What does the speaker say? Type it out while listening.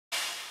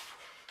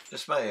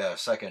This is my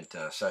second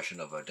session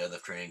of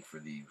deadlift training for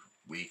the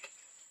week.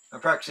 I'm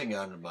practicing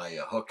on my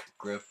hook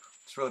grip.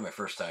 It's really my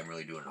first time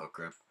really doing hook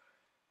grip.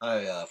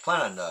 I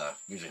plan on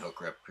using hook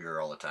grip here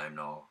all the time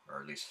now,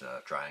 or at least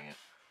trying it.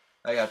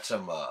 I got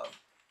some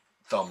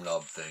thumb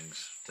nub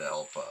things to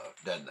help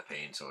deaden the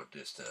pain, so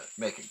just to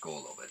make it go a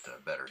little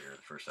bit better here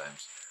the first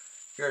times.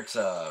 Here it's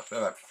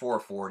about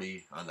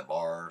 440 on the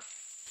bar.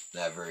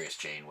 I have various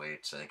chain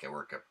weights. I think I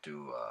work up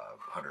to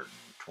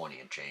 120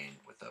 in chain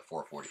with the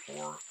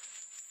 444.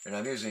 And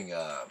I'm using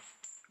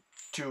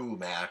two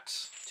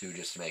mats to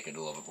just make it a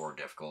little bit more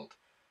difficult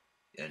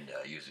and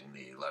using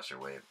the lesser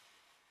weight.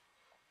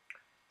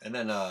 And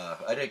then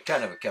I did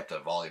kind of kept the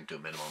volume to a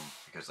minimum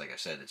because, like I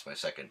said, it's my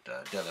second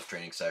deadlift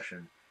training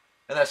session.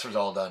 And this was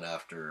all done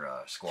after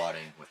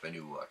squatting with my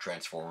new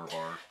transformer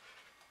bar,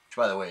 which,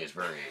 by the way, is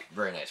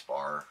very nice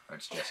bar.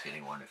 I'd suggest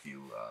getting one if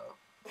you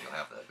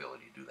have the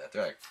ability to do that.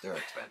 They're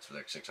expensive.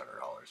 They're like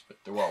 $600, but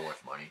they're well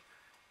worth money.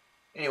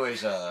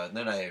 Anyways,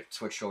 then I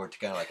switched over to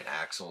kind of like an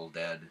axle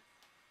dead,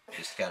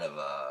 just kind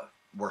of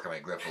working my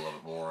grip a little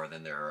bit more. And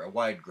then they're a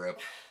wide grip,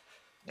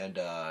 and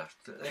I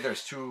think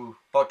there's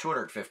about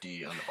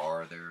 250 on the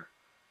bar there.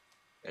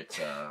 It's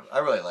I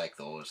really like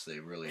those. They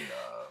really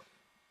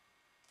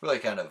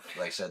kind of,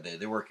 like I said,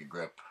 they work your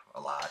grip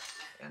a lot,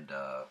 and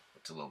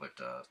it's a little bit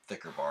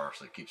thicker bar,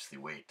 so it keeps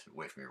the weight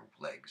away from your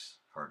legs.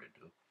 Hard to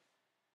do.